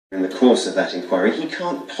in the course of that inquiry, he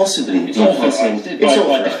can't possibly it's be authorised. It's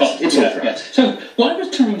authorised. It's authorised. Yeah. So why was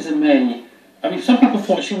Theresa May? I mean, some people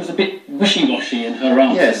thought she was a bit wishy-washy in her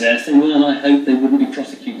answer there, saying, well, I hope they wouldn't be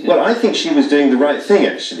prosecuted. Well, I think she was doing the right thing,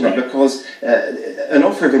 actually, because an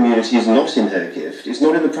offer of immunity is not in her gift. It's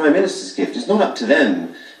not in the Prime Minister's gift. It's not up to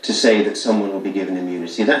them to say that someone will be given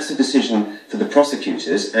immunity. That's a decision for the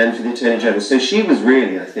prosecutors and for the Attorney General. So she was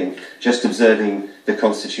really, I think, just observing the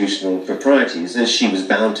constitutional proprieties, as she was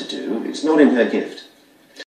bound to do. It's not in her gift.